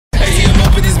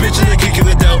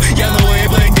Y'all know I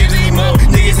ain't playing games anymore.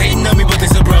 Niggas hating on me, but they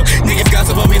still broke. Niggas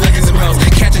gossip on me like it's some hoes.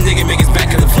 Catch a nigga, make his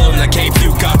back of the flow, and I came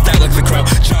through, copped out like the crow.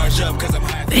 Charge up, cause I'm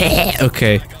high.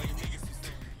 Okay.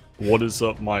 What is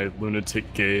up, my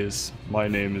lunatic gays? My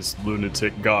name is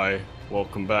Lunatic Guy.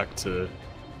 Welcome back to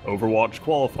Overwatch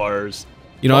Qualifiers.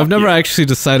 You know, I've never actually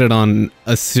decided on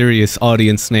a serious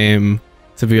audience name,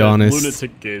 to be honest.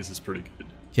 Lunatic gays is pretty good.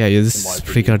 Yeah, this is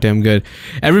pretty goddamn good.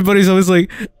 Everybody's always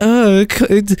like, name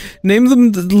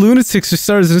them the lunatics or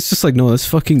stars, and it's just like, no, that's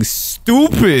fucking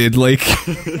stupid. Like,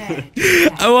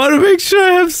 I want to make sure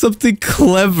I have something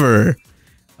clever.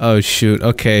 Oh shoot,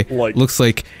 okay. Like, looks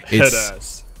like it's head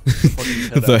ass.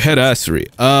 the head assery.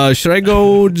 Should I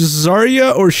go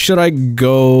Zarya or should I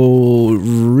go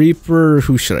Reaper?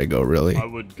 Who should I go, really? I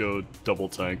would go double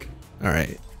tank.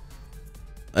 Alright.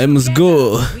 I must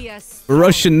go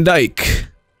Russian Dyke.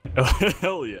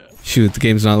 Hell yeah. Shoot, the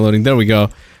game's not loading. There we go.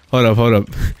 Hold up, hold up.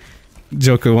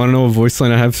 Joko, wanna know what voice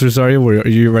line I have for Zarya? Where are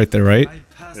you? Right there, right?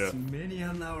 Yeah. Many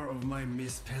an hour of my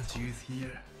misspent youth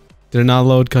here. Did it not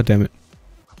load? God damn it.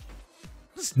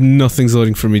 Nothing's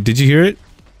loading for me. Did you hear it?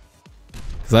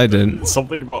 Because I didn't.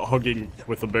 Something about hugging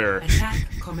with a bear.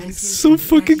 So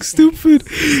fucking stupid.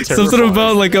 Something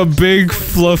about like a big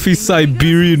fluffy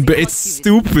Siberian bear. It's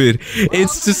stupid.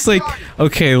 It's just like,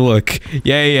 okay, look.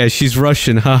 Yeah, she's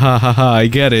Russian. Ha ha ha ha. I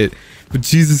get it. But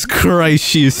Jesus Christ,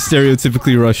 she is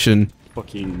stereotypically Russian.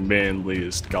 Fucking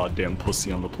manliest goddamn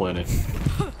pussy on the planet.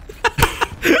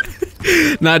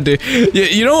 Nah, dude.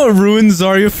 You know what ruined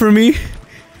Zarya for me?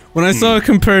 When I saw a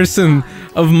comparison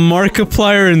of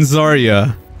Markiplier and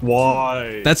Zarya.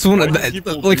 Why? That's one of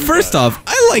the, like, first off,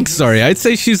 I like Zarya. I'd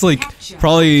say she's like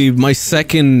probably my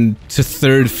second to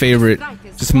third favorite,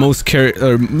 just most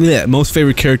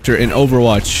favorite character in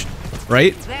Overwatch,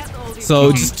 right?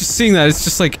 So just seeing that, it's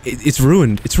just like it's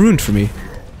ruined. It's ruined for me.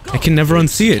 I can never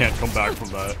unsee it. Can't come back from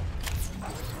that.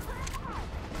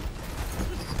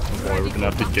 Oh boy, we're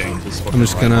gonna have to gank this fucking I'm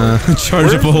just gonna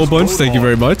charge up a whole bunch. Thank you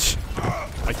very much.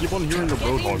 I keep on hearing the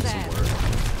Roadhog somewhere.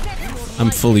 I'm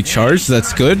fully charged,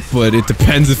 that's good, but it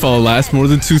depends if I'll last more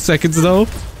than 2 seconds though.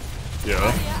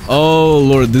 Yeah. Oh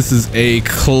lord, this is a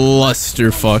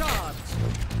clusterfuck.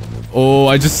 Oh,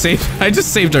 I just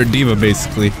saved our diva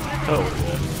basically. Oh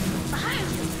yeah.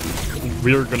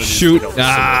 We're gonna shoot.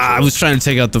 I was trying to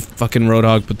take out the fucking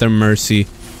Roadhog, but their mercy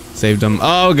saved them.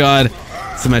 Oh god.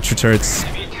 Symmetra turrets.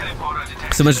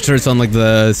 Symmetra turrets on like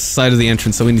the side of the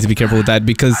entrance, so we need to be careful with that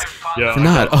because if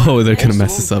not, oh, they're gonna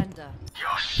mess us up.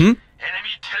 Hmm?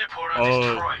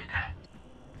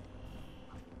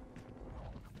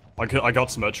 I got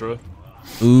Symmetra.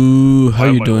 Ooh, how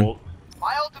you doing? You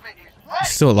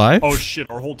still alive? Oh shit,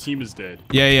 our whole team is dead.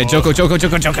 Yeah, Joko. I just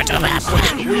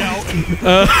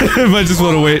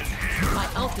want to wait.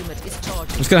 I'm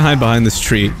just gonna hide behind this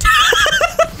tree.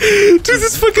 Dude,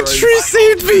 this fucking tree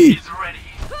saved me!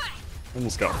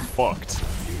 Almost got fucked.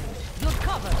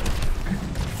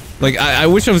 Like, I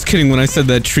wish I was kidding when I said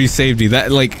that tree saved you.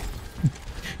 That, like...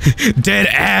 dead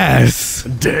ass!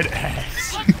 Dead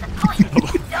ass.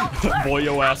 Boy,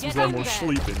 your ass was almost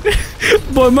sleeping.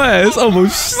 Boy, my ass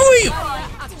almost sleep!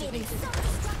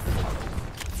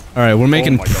 Alright, we're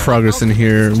making progress in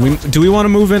here. Do we want to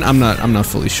move in? I'm not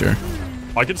fully sure.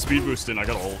 I can speed boost in, I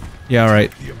got ult. Yeah,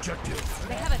 alright. Here,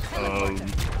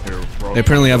 bro. They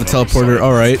apparently have a teleporter,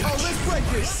 alright.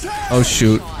 Oh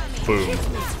shoot. Boom.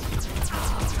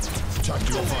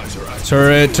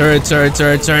 Turret.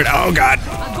 Oh god.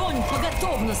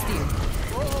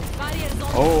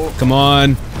 Oh. Come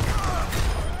on.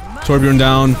 Torbjorn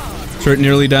down. Turret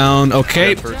nearly down.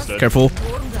 Okay. Careful.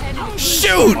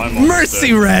 Shoot!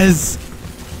 Mercy res!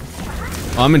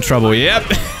 Oh, I'm in trouble. Yep.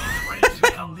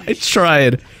 I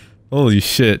tried. Holy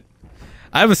shit.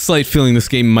 I have a slight feeling this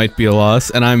game might be a loss,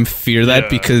 and I'm fear that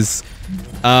because,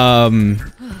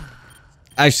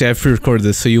 actually, I pre-recorded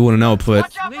this, so you wouldn't know,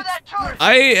 but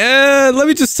let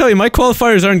me just tell you, my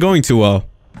qualifiers aren't going too well.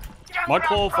 My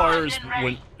qualifiers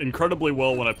went incredibly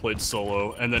well when I played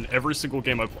solo, and then every single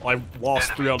game I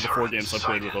lost 3 out of the 4 games I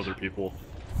played with other people.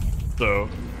 So,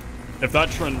 if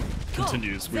that trend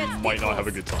continues, we might not have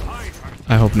a good time.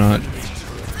 I hope not.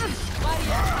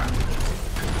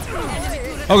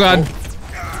 Oh god.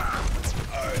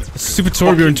 Stupid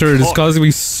Torbjorn turret is causing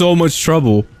me so much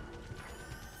trouble.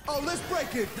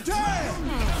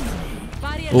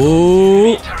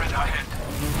 Oh.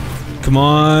 Come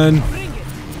on.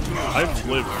 I've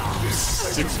lived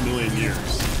 6 million years.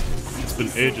 It's been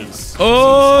ages.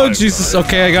 Oh, Jesus.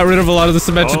 Okay, I got rid of a lot of the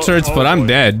symmetric turrets, but I'm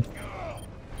dead.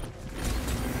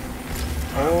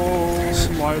 Oh,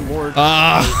 my lord.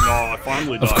 Ah. No, I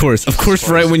finally died. Of course,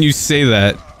 right when you say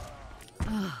that.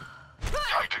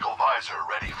 Equalizer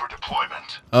ready for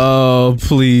deployment. Oh,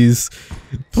 please.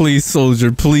 Please,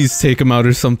 soldier, please take him out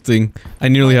or something. I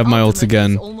nearly have my ult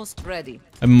again. Almost ready.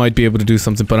 I might be able to do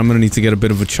something, but I'm gonna need to get a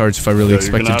bit of a charge if I really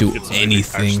expect to do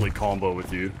anything. Actually combo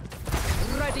with you.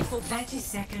 Ready for 30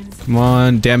 seconds. Come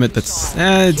on, damn it, that's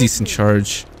a decent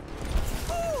charge.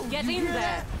 Get in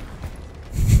there.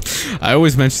 I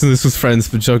always mention this with friends,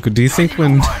 but Joko, do you think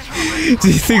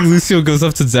Lucio goes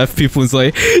up to deaf people and is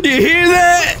like, you hear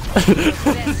that?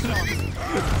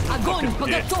 Огонь по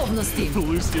готовности.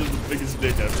 Lucio's the biggest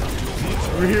dick ever.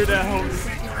 We're here now.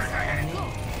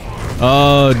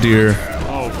 Oh dear.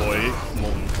 Oh boy,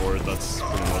 Molten Core, that's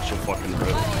pretty much a fucking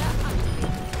rip.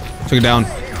 Took it down.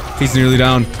 He's nearly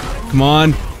down. Come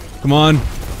on. Come on.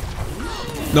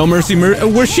 No mercy,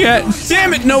 where's she at?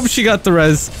 Damn it, nope, she got the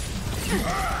res.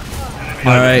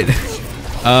 Alright.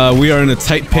 We are in a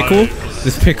tight pickle.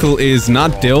 This pickle is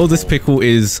not dill, this pickle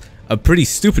is a pretty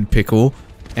stupid pickle.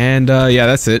 And yeah,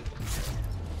 that's it.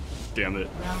 Damn it.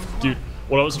 Dude,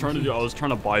 what I was trying to do, I was trying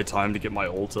to buy time to get my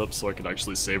ult up so I could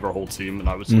actually save our whole team, and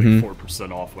I was like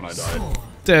 4% off when I died.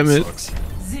 Damn it. Sucks.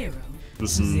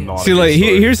 This is not See, like,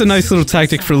 here's a nice little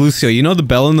tactic for Lucio. You know the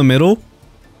bell in the middle?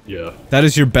 Yeah. That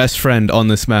is your best friend on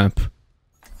this map.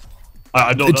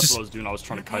 I know, that's what I was doing, I was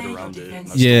trying to kite around it. And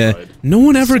I Yeah. still died. No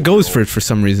one ever goes for it for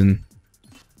some reason.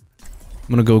 I'm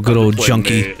gonna go good old Play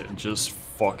junkie. May and just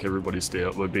fuck everybody's day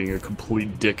up by being a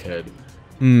complete dickhead.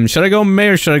 Should I go May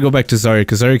or should I go back to Zarya?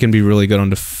 Because Zarya can be really good on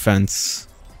defense.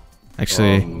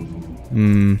 Actually,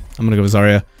 I'm gonna go with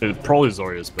Zarya. Probably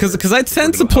Zarya's better. Because I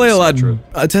tend to play a lot.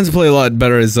 I tend to play a lot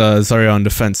better as Zarya on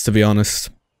defense, to be honest.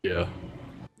 Yeah.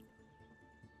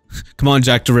 Come on,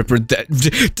 Jack the Ripper.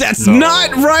 That's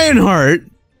not Reinhardt.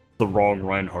 The wrong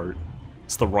Reinhardt.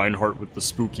 It's the Reinhardt with the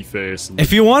spooky face. And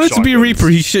If he wanted to be Reaper,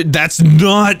 he should. That's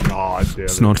not. God damn it.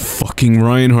 It's not fucking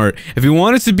Reinhardt. If he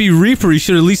wanted to be Reaper, he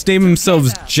should at least name himself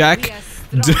Jack.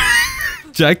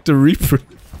 Jack the Reaper.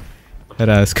 That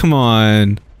ass. Come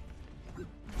on.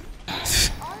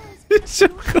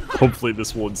 Hopefully,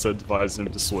 this will incentivize him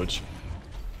to switch.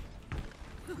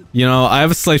 You know, I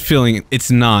have a slight feeling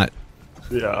it's not.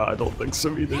 Yeah, I don't think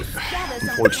so either.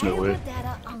 Unfortunately.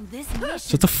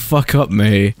 Shut the fuck up,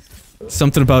 May.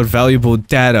 Something about valuable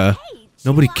data.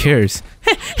 Nobody cares.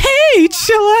 Hey,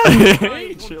 chill out.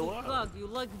 Hey, chill out. You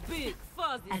like big,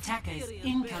 fuzzy Attackers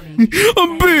incoming.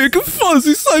 A big,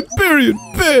 fuzzy Siberian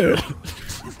bear.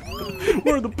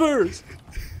 Where are the birds?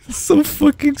 So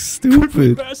fucking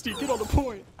stupid. Basti, get on the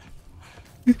point.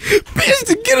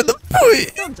 Bastion, get on the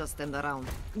point. Don't just stand around.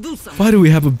 Do something. Why do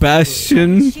we have a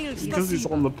Bastion? Because he's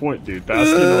on the point, dude.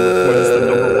 Bastion on the point is the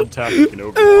 #1 tactic in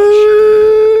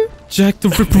Overwatch. Jack the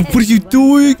Ripper, what are you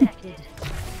doing?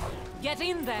 Get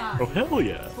in there. Oh, hell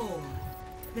yeah.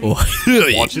 Oh,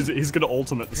 Watch, he's gonna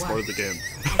ultimate at the start of the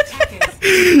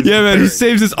game. yeah, man, he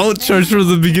saves his ult charge from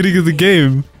the beginning of the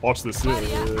game. Watch this.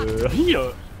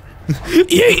 Yeah.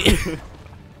 Yay!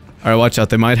 Alright, watch out,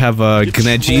 they might have a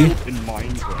Gneji. In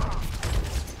Minecraft.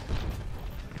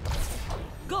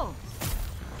 Go.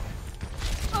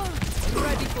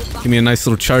 Give me a nice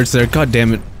little charge there, god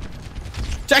damn it.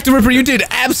 Jack the Ripper, you did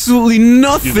absolutely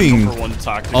nothing!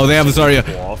 Oh, they have a Zarya.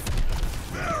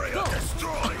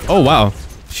 Oh, wow.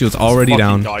 She was already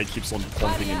down. Guy keeps on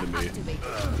bumping into me.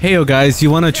 Hey, yo, guys, you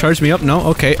wanna charge me up? No?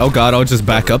 Okay. Oh, god, I'll just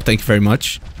back up. Thank you very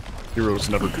much. Heroes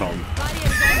never come.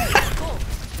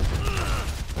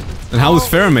 And how was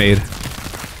Farah made?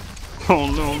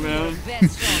 Oh no, man.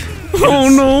 Oh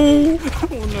no!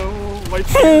 Oh no. My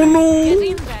Oh no! Get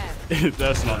in there.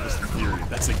 That's not just a theory.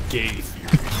 That's a gay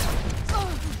theory.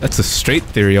 That's a straight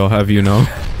theory, I'll have you know.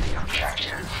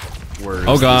 Where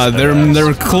Oh is god, this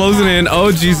they're closing in.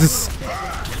 Oh Jesus.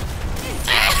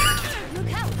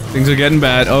 Things are getting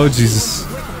bad. Oh Jesus.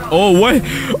 Oh what?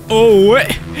 Oh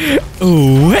what?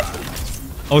 Oh what?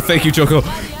 Oh, thank you, Joko.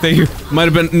 Thank you. Might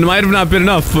have not been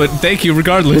enough, but thank you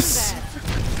regardless.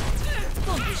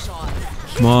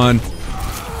 Come on.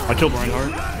 I killed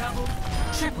Reinhardt.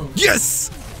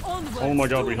 Yes! Oh my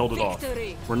god, we held it off.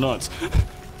 We're nuts.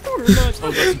 We're nuts.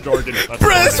 Oh, that's jargon. That's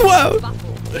Press jargon. wow!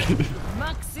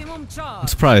 Maximum I'm charge.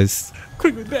 surprised.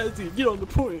 Quickly, Basti, get on the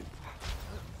point.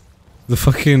 The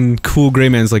fucking cool gray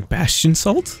man's like Bastion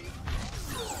salt?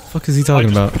 Fuck is he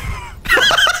talking about?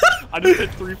 I just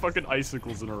hit 3 fucking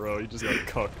icicles in a row. You just got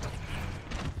cucked.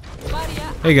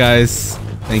 Hey guys,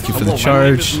 thank you for the Hello,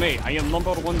 charge. my name is May. I am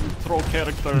 #1 throw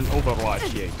character in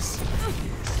Overwatch, yes.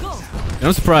 And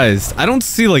I'm surprised. I don't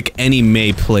see like any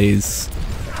Mei plays.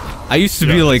 I used to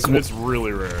be like, it's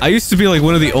really rare. I used to be like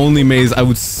one of the only Meis I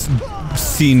would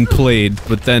seen played,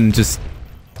 but then just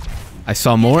I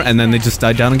saw more, and then they just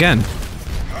died down again.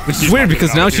 Which is weird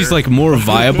because now she's like more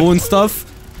viable and stuff.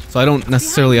 So I don't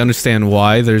necessarily understand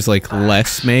why there's like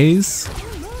less maze.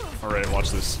 Alright,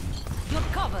 watch this. You're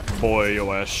covered. Boy,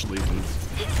 your ass sleeping.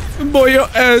 Boy, your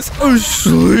ass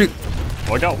asleep.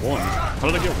 Oh, I got one.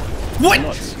 How did I get one? What?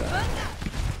 Nuts.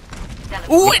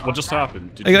 What? What just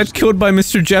happened? Did I you got just- killed by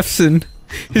Mr. Jeffson.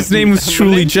 His name was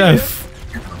truly Jeff.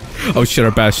 Oh shit,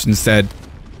 our Bastion's dead.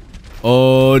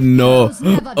 Oh no.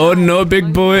 Oh no,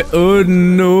 big boy. Oh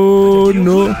no,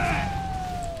 no.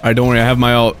 Alright, don't worry, I have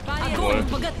my ult. Огонь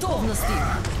по готовности.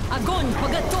 Огонь по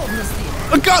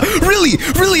готовности. Oh god, really?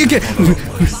 Really again?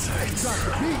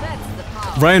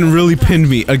 Ryan really pinned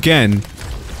me again.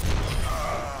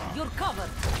 You're covered.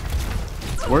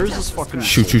 Where is this fucking-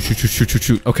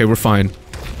 Shoot. Okay, we're fine.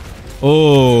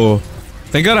 Oh.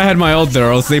 Thank god I had my ult there,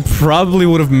 or else they probably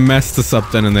would have messed us up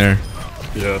then and there.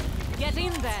 Yeah. Get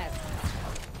in there.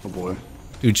 Oh boy.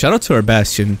 Dude, shout out to our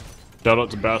Bastion. Shout out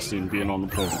to Bastion being on the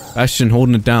point. Bastion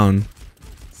holding it down.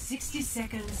 60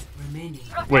 seconds remaining.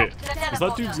 Wait, is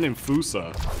that dude's name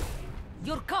Fusa?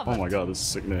 You're covered. Oh my god, this is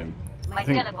a sick name. My I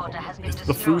think teleporter has been the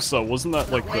destroyed. Fusa, wasn't that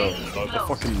like the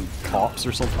fucking cops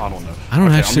or something? I don't know. I don't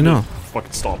Okay, actually I'm gonna know.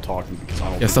 Fucking stop talking because I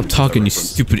don't Yeah, think stop you get talking, that you reference.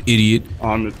 stupid idiot.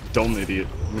 I'm a dumb idiot.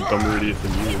 I'm a dumber idiot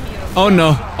than you. Oh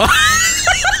no.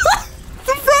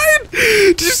 The Ryan!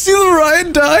 Did you see the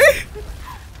Ryan die?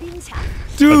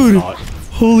 Dude! Not.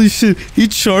 Holy shit. He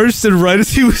charged and right as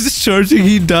he was charging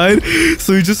he died.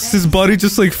 So his body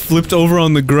just like flipped over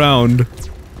on the ground.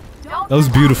 That was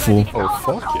beautiful. Oh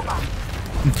fuck yeah.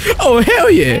 Oh hell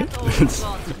yeah!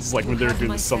 It's like when they were doing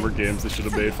the summer games, they should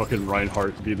have made fucking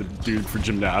Reinhardt be the dude for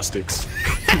gymnastics.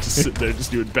 Just sit there,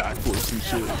 just doing backflips and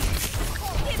shit.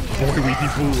 Boy, we be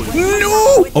fooling.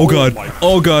 No! Oh god.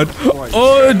 Oh god.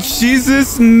 Oh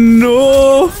Jesus,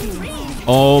 no!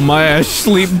 Oh my ass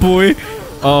sleep, boy.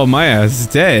 Oh my ass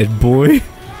dead, boy.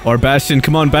 Or Bastion,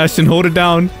 come on Bastion, hold it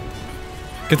down.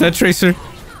 Get that Tracer.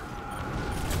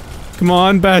 Come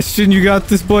on Bastion, you got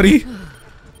this, buddy.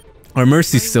 Our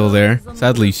Mercy's still there.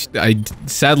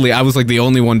 Sadly, I was like the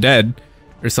only one dead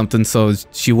or something, so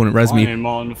she wouldn't res me. I'm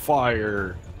on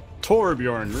fire.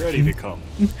 Torbjorn, ready to come.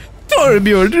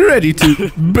 Torbjorn, ready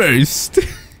to burst.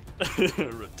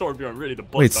 Torbjorn, ready to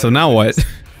bust. Wait, so now what?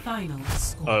 Final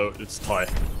score. Oh, it's tie.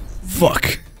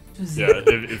 Fuck. Yeah,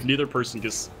 if neither person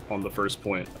gets on the first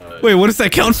point. Wait, what does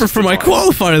that count for my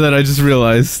qualifier that I just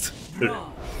realized?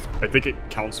 I think it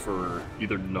counts for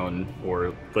either none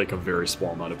or like a very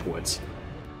small amount of points.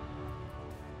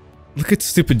 Look at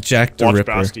stupid Jack the Watch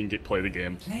Ripper. Bastion play the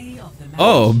game. Play of the match.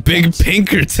 Oh, Big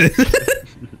Pinkerton.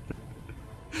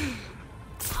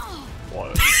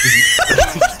 What?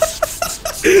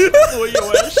 Oh,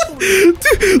 yo, Ashley.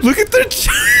 Dude, look at their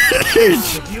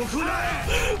charge.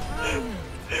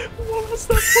 What was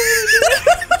that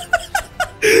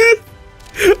point?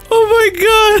 Oh my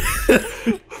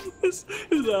god. His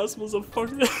ass was a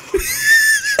fucking.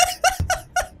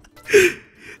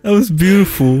 That was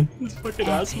beautiful. His fucking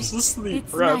ass was asleep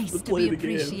It's right nice to to play be the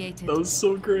game. appreciated. That was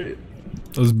so great.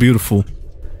 That was beautiful.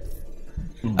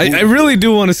 I really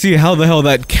do want to see how the hell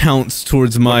that counts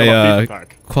towards my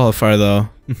qualifier though.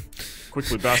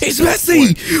 Quickly, Bastion. It's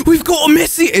Messi! We've got a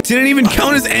Messi! It didn't even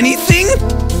count as anything?